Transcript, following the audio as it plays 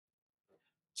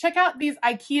Check out these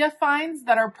Ikea finds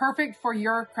that are perfect for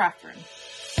your craft room.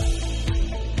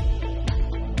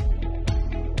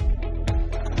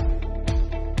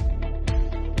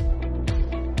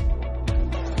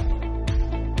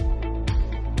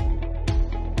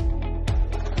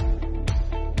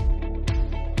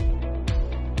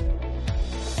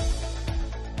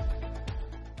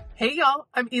 Hey y'all,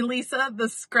 I'm Elisa, the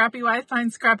Scrappy Wife,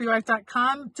 find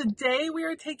ScrappyWife.com. Today we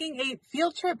are taking a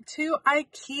field trip to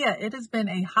Ikea. It has been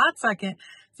a hot second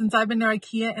since I've been to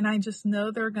Ikea, and I just know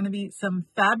there are going to be some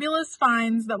fabulous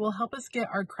finds that will help us get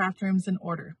our craft rooms in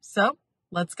order. So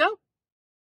let's go.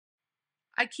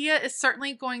 Ikea is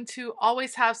certainly going to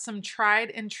always have some tried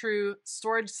and true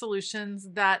storage solutions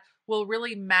that will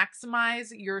really maximize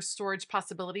your storage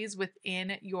possibilities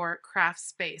within your craft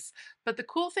space. But the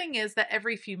cool thing is that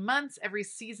every few months, every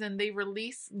season, they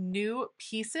release new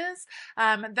pieces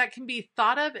that can be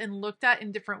thought of and looked at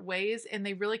in different ways, and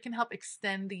they really can help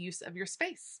extend the use of your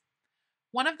space.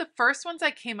 One of the first ones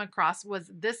I came across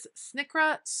was this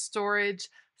Snicra storage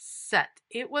set.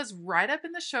 It was right up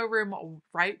in the showroom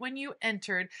right when you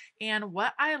entered, and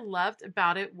what I loved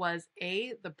about it was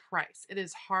the price. It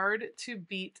is hard to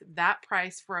beat that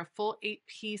price for a full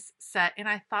 8-piece set, and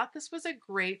I thought this was a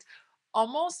great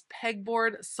almost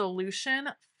pegboard solution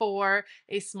for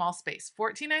a small space.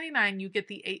 $14.99, you get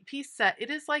the 8-piece set. It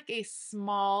is like a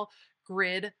small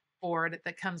grid board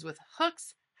that comes with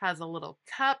hooks, has a little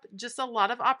cup, just a lot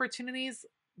of opportunities,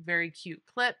 very cute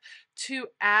clip to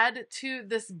add to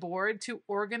this board to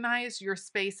organize your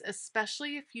space,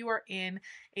 especially if you are in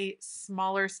a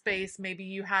smaller space. Maybe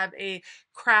you have a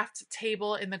craft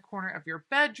table in the corner of your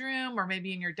bedroom or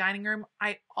maybe in your dining room.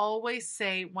 I always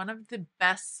say one of the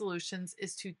best solutions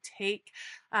is to take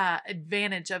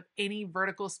advantage of any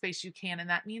vertical space you can, and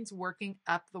that means working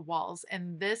up the walls.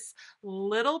 And this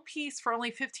little piece for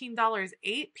only $15,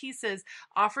 8 pieces,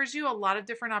 offers you a lot of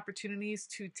different opportunities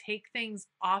to take things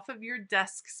off of your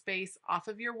desk space, off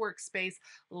of your workspace,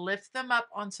 lift them up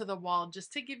onto the wall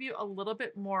just to give you a little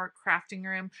bit more crafting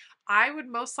room. I would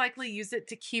most likely use it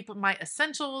to keep my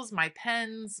essentials, my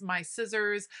pens, my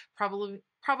scissors,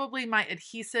 probably my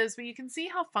adhesives, but you can see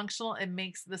how functional it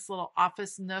makes this little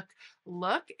office nook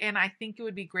look. And I think it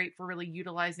would be great for really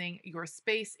utilizing your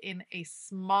space in a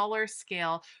smaller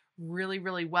scale really,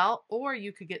 really well, or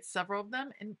you could get several of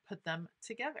them and put them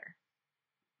together.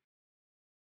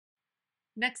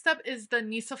 Next up is the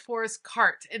Nicephorus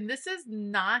cart, and this is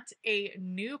not a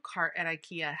new cart at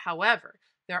Ikea. However,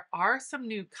 there are some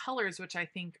new colors which I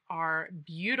think are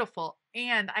beautiful,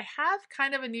 and I have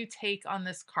kind of a new take on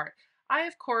this cart. I,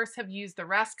 of course, have used the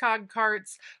Raskog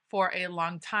carts for a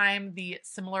long time, the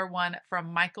similar one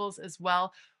from Michaels as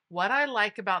well. What I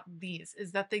like about these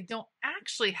is that they don't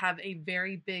actually have a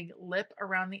very big lip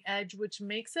around the edge, which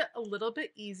makes it a little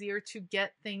bit easier to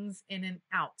get things in and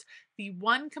out. The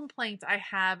one complaint I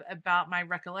have about my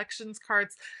Recollections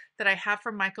carts that I have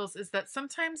from Michaels is that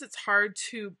sometimes it's hard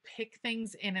to pick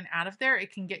things in and out of there.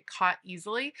 It can get caught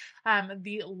easily.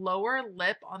 The lower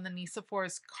lip on the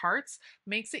Nicephorus carts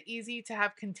makes it easy to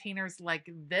have containers like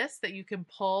this that you can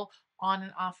pull on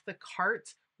and off the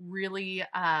cart really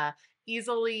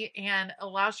easily and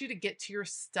allows you to get to your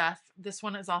stuff. This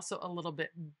one is also a little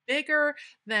bit bigger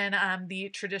than the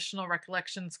traditional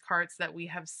Recollections carts that we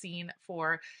have seen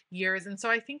for years. And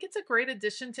so I think it's a great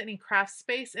addition to any craft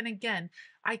space. And again,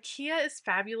 Ikea is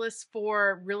fabulous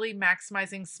for really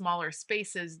maximizing smaller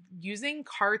spaces. Using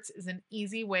carts is an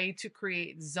easy way to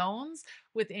create zones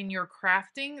within your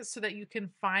crafting so that you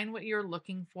can find what you're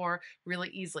looking for really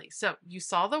easily. So you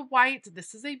saw the white.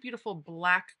 This is a beautiful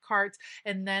black cart.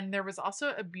 And then there was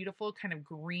also a beautiful kind of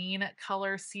green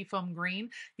color, seafoam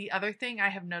green. The other thing I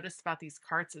have noticed about these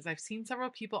carts is I've seen several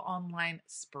people online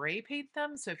spray paint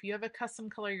them. So if you have a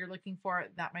custom color you're looking for,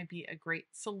 that might be a great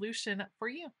solution for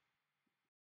you.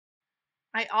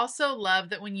 I also love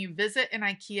that when you visit an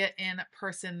Ikea in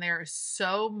person, there is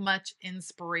so much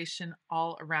inspiration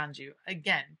all around you.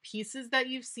 Again, pieces that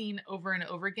you've seen over and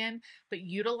over again, but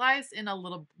utilized in a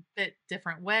little bit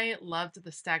different way. Loved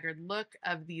the staggered look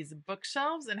of these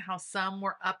bookshelves and how some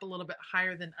were up a little bit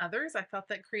higher than others. I thought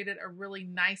that created a really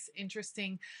nice,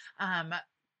 interesting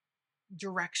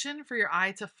direction for your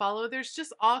eye to follow. There's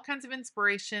just all kinds of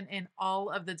inspiration in all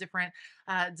of the different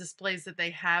displays that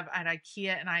they have at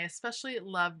Ikea, and I especially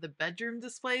love the bedroom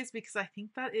displays because I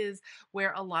think that is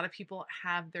where a lot of people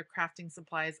have their crafting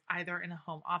supplies, either in a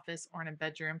home office or in a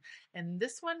bedroom. And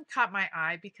this one caught my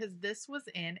eye because this was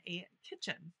in a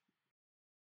kitchen.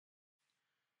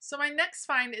 So my next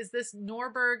find is this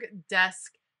Norberg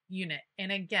desk unit.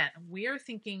 And again, we are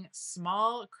thinking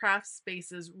small craft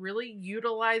spaces, really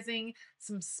utilizing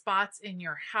some spots in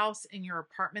your house, in your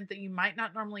apartment that you might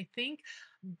not normally think,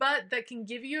 but that can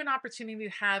give you an opportunity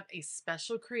to have a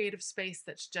special creative space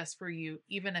that's just for you,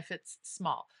 even if it's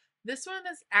small. This one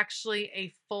is actually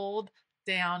a fold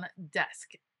down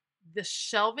desk. The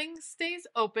shelving stays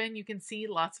open. You can see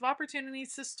lots of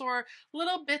opportunities to store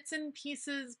little bits and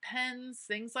pieces, pens,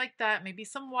 things like that, maybe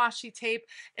some washi tape.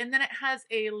 And then it has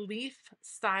a leaf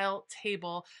style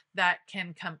table that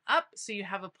can come up so you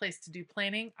have a place to do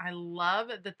planning. I love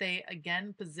that they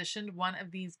again positioned one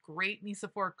of these great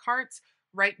Nisafor carts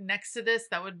right next to this.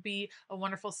 That would be a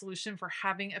wonderful solution for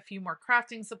having a few more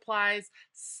crafting supplies,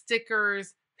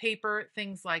 stickers, paper,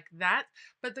 things like that.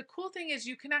 But the cool thing is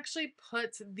you can actually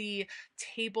put the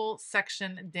table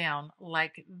section down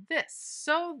like this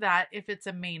so that if it's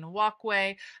a main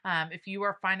walkway, if you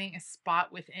are finding a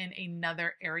spot within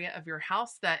another area of your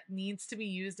house that needs to be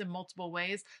used in multiple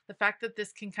ways, the fact that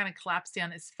this can kind of collapse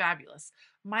down is fabulous.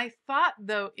 My thought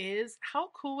though is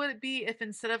how cool would it be if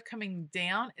instead of coming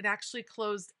down, it actually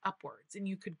closed upwards and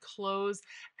you could close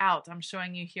out. I'm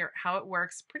showing you here how it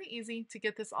works. Pretty easy to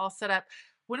get this all set up.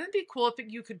 Wouldn't it be cool if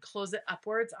you could close it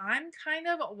upwards? I'm kind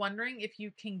of wondering if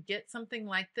you can get something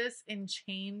like this and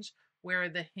change where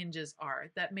the hinges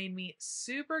are. That made me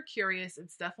super curious.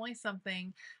 It's definitely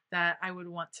something that I would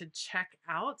want to check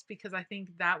out because I think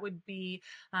that would be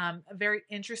a very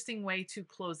interesting way to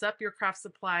close up your craft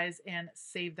supplies and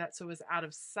save that so it was out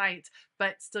of sight,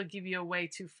 but still give you a way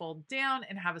to fold down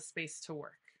and have a space to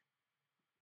work.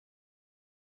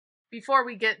 Before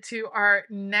we get to our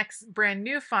next brand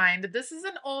new find, this is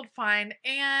an old find,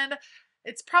 and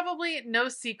it's probably no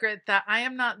secret that I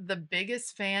am not the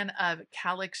biggest fan of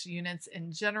Kallax units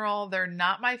in general. They're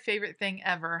not my favorite thing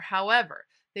ever. However,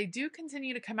 they do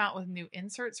continue to come out with new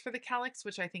inserts for the Kallax,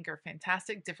 which I think are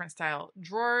fantastic. Different style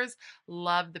drawers.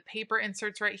 Love the paper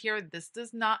inserts right here. This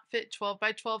does not fit 12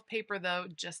 by 12 paper though.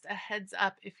 Just a heads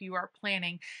up if you are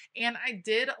planning. And I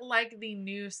did like the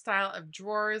new style of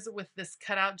drawers with this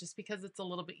cutout just because it's a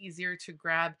little bit easier to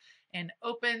grab and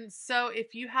open. So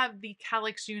if you have the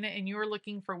Kallax unit and you are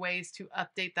looking for ways to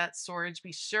update that storage,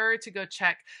 be sure to go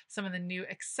check some of the new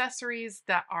accessories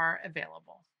that are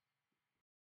available.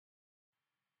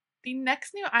 The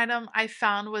next new item I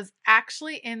found was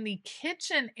actually in the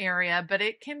kitchen area, but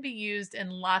it can be used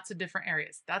in lots of different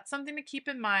areas. That's something to keep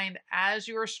in mind as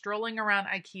you are strolling around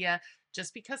IKEA.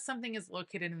 Just because something is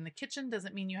located in the kitchen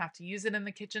doesn't mean you have to use it in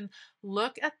the kitchen.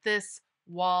 Look at this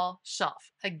wall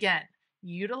shelf. Again,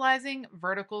 utilizing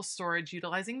vertical storage,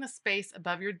 utilizing the space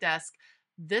above your desk.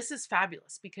 This is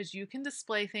fabulous because you can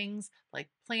display things like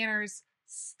planners,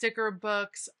 sticker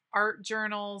books, art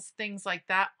journals, things like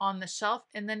that on the shelf,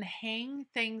 and then hang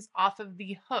things off of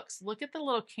the hooks. Look at the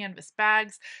little canvas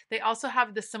bags. They also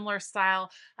have the similar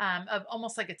style of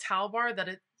almost like a towel bar that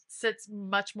it sits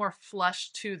much more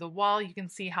flush to the wall. You can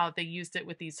see how they used it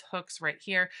with these hooks right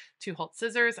here to hold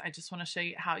scissors. I just want to show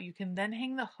you how you can then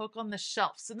hang the hook on the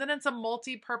shelf. So then it's a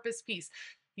multi-purpose piece.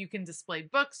 You can display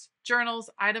books, journals,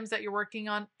 items that you're working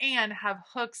on, and have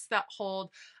hooks that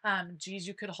hold,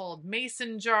 you could hold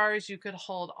mason jars, you could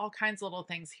hold all kinds of little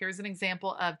things. Here's an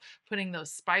example of putting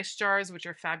those spice jars, which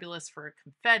are fabulous for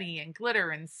confetti and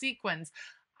glitter and sequins.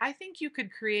 I think you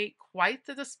could create quite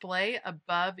the display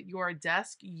above your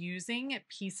desk using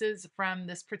pieces from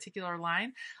this particular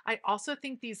line. I also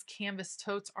think these canvas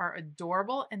totes are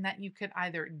adorable and that you could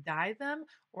either dye them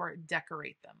or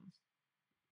decorate them.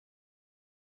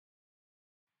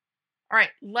 All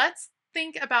right, let's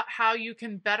think about how you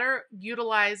can better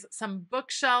utilize some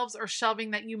bookshelves or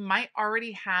shelving that you might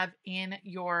already have in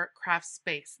your craft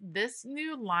space. This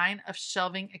new line of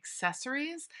shelving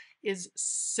accessories is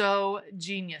so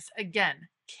genius. Again,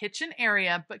 kitchen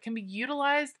area, but can be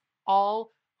utilized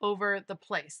all over the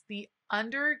place. The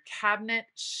under cabinet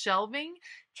shelving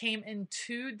came in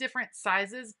 2 different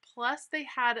sizes, plus they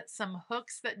had some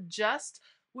hooks that just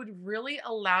would really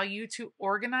allow you to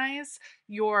organize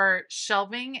your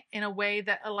shelving in a way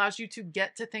that allows you to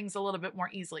get to things a little bit more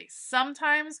easily.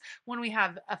 Sometimes when we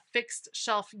have a fixed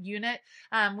shelf unit,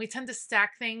 we tend to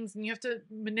stack things and you have to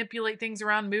manipulate things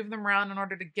around, move them around in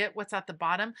order to get what's at the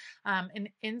bottom. An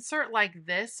insert like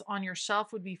this on your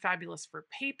shelf would be fabulous for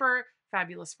paper,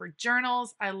 fabulous for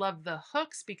journals. I love the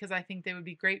hooks because I think they would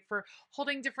be great for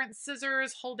holding different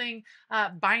scissors, holding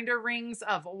binder rings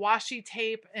of washi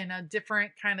tape in a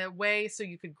different kind of way so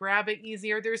you could grab it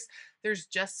easier. There's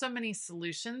just so many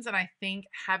solutions, and I think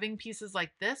having pieces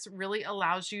like this really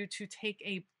allows you to take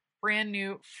a brand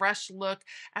new, fresh look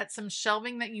at some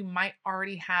shelving that you might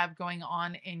already have going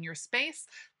on in your space,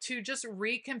 to just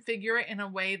reconfigure it in a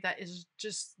way that is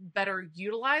just better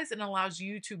utilized and allows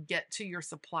you to get to your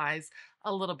supplies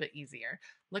a little bit easier.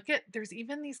 Look at, there's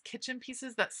even these kitchen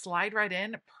pieces that slide right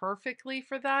in perfectly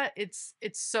for that. It's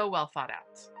so well thought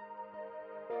out.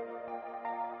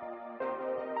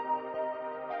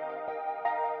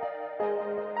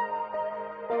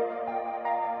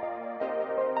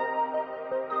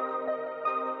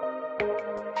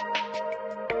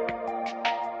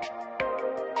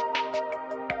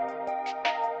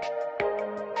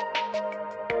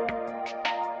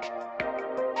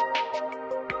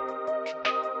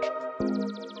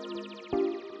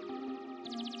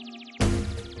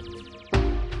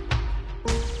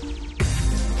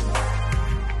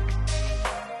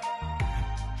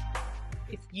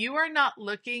 If you are not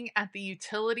looking at the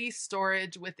utility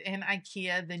storage within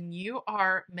IKEA, then you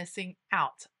are missing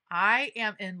out. I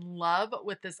am in love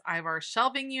with this Ivar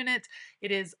shelving unit.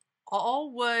 It is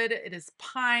all wood, it is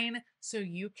pine, so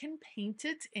you can paint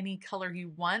it any color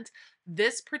you want.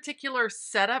 This particular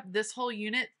setup, this whole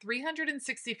unit,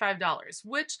 $365,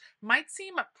 which might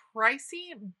seem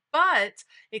pricey, but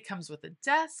it comes with a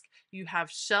desk. You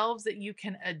have shelves that you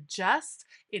can adjust.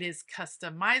 It is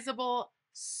customizable.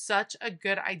 Such a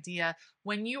good idea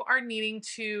when you are needing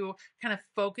to kind of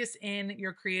focus in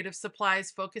your creative supplies,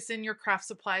 focus in your craft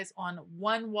supplies on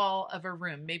one wall of a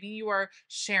room. Maybe you are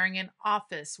sharing an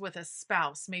office with a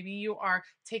spouse. Maybe you are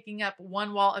taking up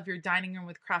one wall of your dining room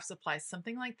with craft supplies.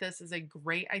 Something like this is a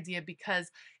great idea because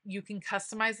you can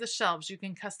customize the shelves, you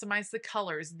can customize the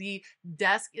colors. The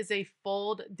desk is a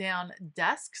fold down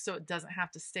desk, so it doesn't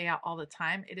have to stay out all the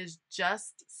time. It is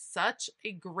just such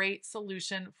a great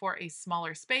solution for a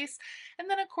smaller space. And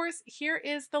then of course, here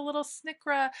is the little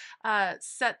Snickra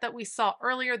set that we saw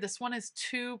earlier. This one is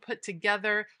 2 put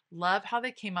together. Love how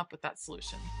they came up with that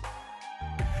solution.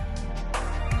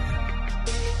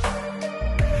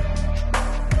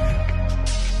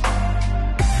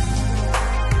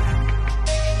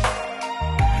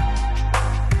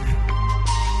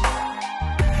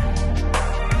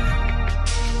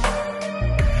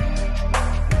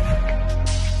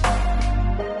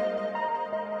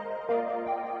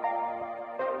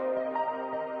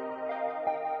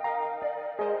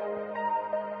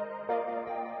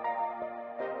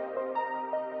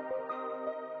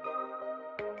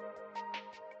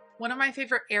 One of my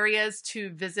favorite areas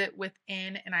to visit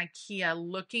within an IKEA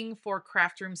looking for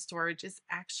craft room storage is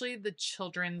actually the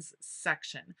children's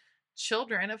section.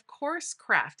 Children, of course,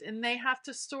 craft, and they have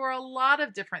to store a lot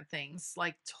of different things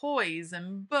like toys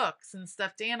and books and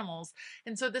stuffed animals.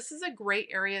 And so this is a great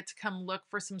area to come look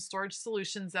for some storage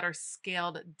solutions that are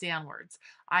scaled downwards.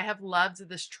 I have loved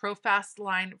this Trofast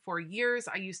line for years.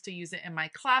 I used to use it in my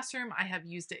classroom. I have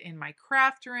used it in my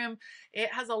craft room.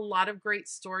 It has a lot of great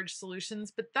storage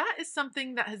solutions, but that is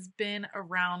something that has been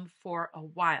around for a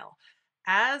while.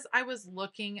 As I was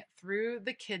looking through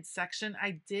the kids section,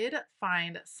 I did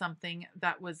find something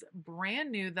that was brand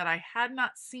new that I had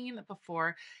not seen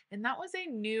before, and that was a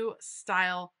new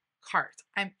style cart.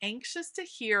 I'm anxious to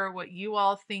hear what you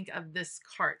all think of this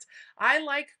cart. I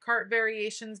like cart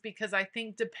variations because I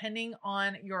think depending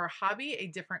on your hobby, a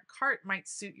different cart might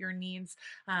suit your needs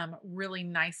really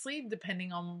nicely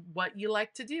depending on what you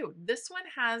like to do. This one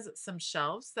has some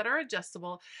shelves that are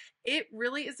adjustable. It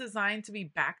really is designed to be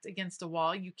backed against a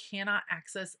wall. You cannot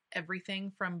access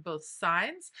everything from both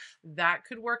sides. That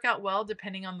could work out well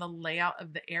depending on the layout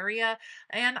of the area.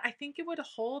 And I think it would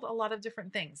hold a lot of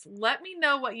different things. Let me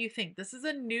know what you think. This is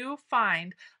a new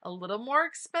find, a little more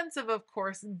expensive, of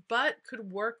course, but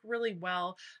could work really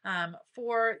well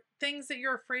for things that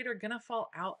you're afraid are going to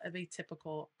fall out of a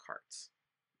typical cart.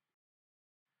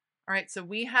 All right, so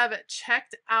we have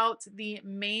checked out the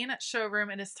main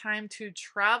showroom. It is time to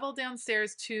travel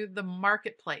downstairs to the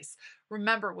marketplace.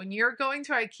 Remember, when you're going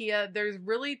to IKEA, there's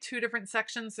really 2 different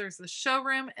sections. There's the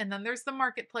showroom and then there's the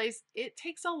marketplace. It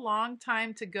takes a long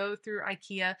time to go through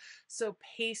IKEA, so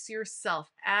pace yourself.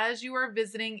 As you are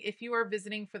visiting, if you are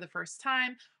visiting for the first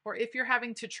time, or if you're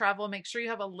having to travel, make sure you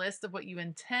have a list of what you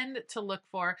intend to look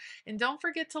for. And don't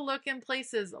forget to look in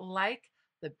places like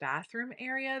the bathroom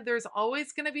area. There's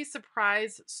always going to be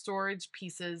surprise storage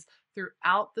pieces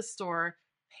throughout the store.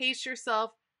 Pace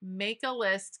yourself, make a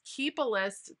list, keep a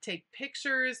list, take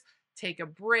pictures, take a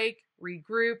break,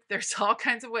 regroup. There's all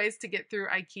kinds of ways to get through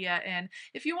IKEA. And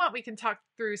if you want, we can talk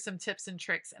through some tips and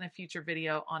tricks in a future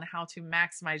video on how to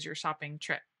maximize your shopping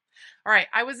trip. All right,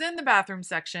 I was in the bathroom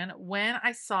section when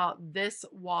I saw this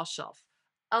wall shelf.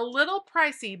 A little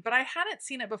pricey, but I hadn't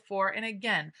seen it before. And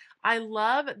again, I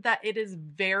love that it is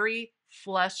very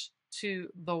flush to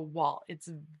the wall. It's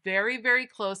very, very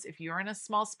close. If you're in a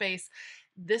small space,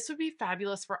 this would be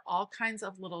fabulous for all kinds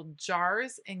of little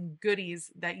jars and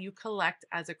goodies that you collect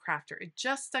as a crafter. It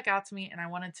just stuck out to me and I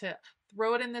wanted to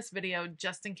throw it in this video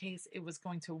just in case it was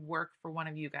going to work for one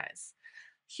of you guys.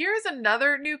 Here's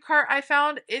another new cart I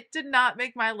found. It did not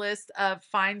make my list of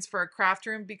finds for a craft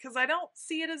room because I don't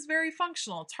see it as very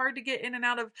functional. It's hard to get in and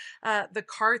out of the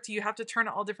cart. You have to turn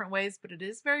it all different ways, but it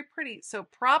is very pretty. So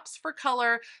props for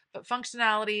color, but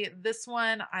functionality. This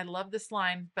one, I love this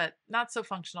line, but not so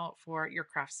functional for your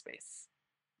craft space.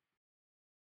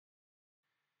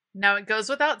 Now, it goes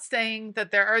without saying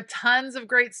that there are tons of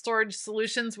great storage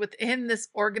solutions within this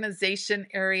organization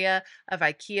area of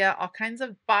IKEA, all kinds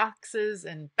of boxes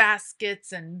and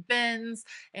baskets and bins,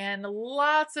 and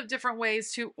lots of different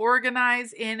ways to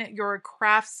organize in your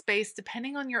craft space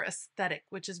depending on your aesthetic,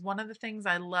 which is one of the things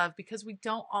I love because we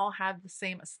don't all have the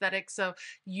same aesthetic. So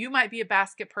you might be a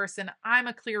basket person. I'm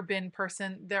a clear bin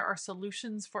person. There are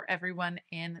solutions for everyone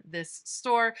in this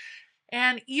store.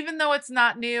 And even though it's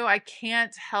not new, I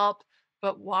can't help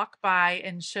but walk by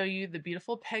and show you the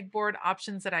beautiful pegboard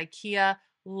options at IKEA.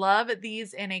 Love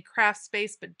these in a craft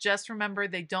space, but just remember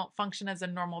they don't function as a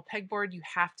normal pegboard. You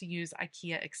have to use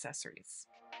IKEA accessories.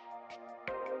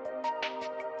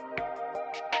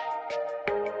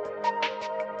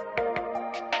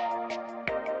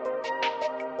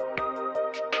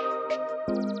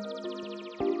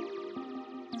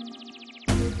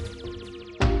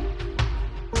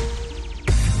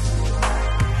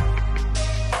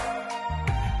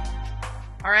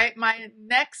 All right, my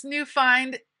next new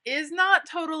find is not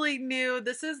totally new.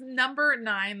 This is number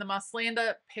 9, the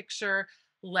Moslanda picture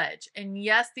ledge. And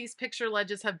yes, these picture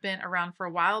ledges have been around for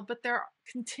a while, but there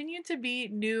continue to be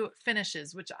new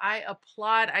finishes, which I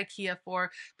applaud IKEA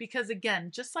for because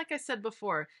again, just like I said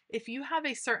before, if you have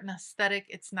a certain aesthetic,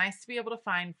 it's nice to be able to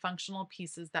find functional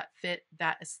pieces that fit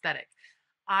that aesthetic.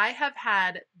 I have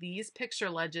had these picture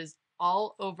ledges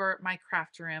all over my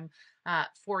craft room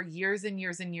for years and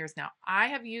years and years now. I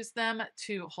have used them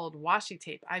to hold washi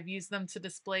tape. I've used them to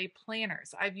display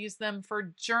planners. I've used them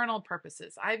for journal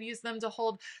purposes. I've used them to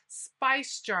hold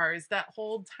spice jars that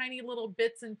hold tiny little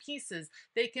bits and pieces.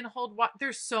 They can hold what?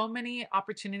 There's so many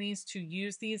opportunities to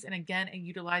use these. And again, it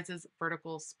utilizes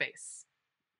vertical space.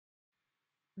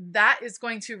 That is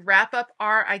going to wrap up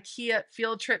our IKEA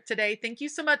field trip today. Thank you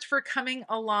so much for coming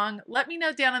along. Let me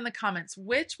know down in the comments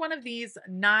which one of these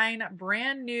 9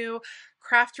 brand new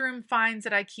craft room finds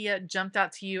at IKEA jumped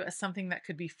out to you as something that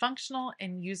could be functional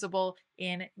and usable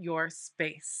in your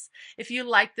space. If you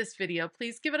like this video,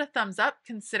 please give it a thumbs up.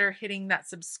 Consider hitting that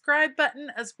subscribe button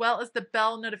as well as the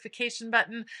bell notification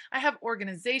button. I have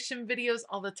organization videos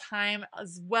all the time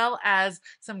as well as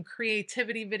some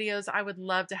creativity videos. I would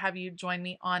love to have you join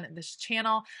me on this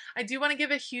channel. I do want to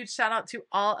give a huge shout out to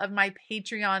all of my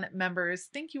Patreon members.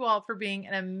 Thank you all for being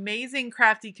an amazing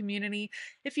crafty community.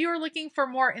 If you are looking for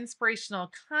more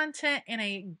inspirational content and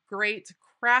a great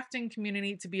crafting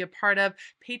community to be a part of,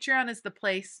 Patreon is the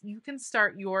place. You can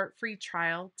start your free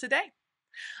trial today.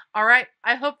 All right,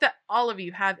 I hope that all of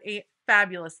you have a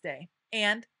fabulous day.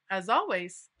 And as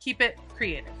always, keep it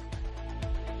creative.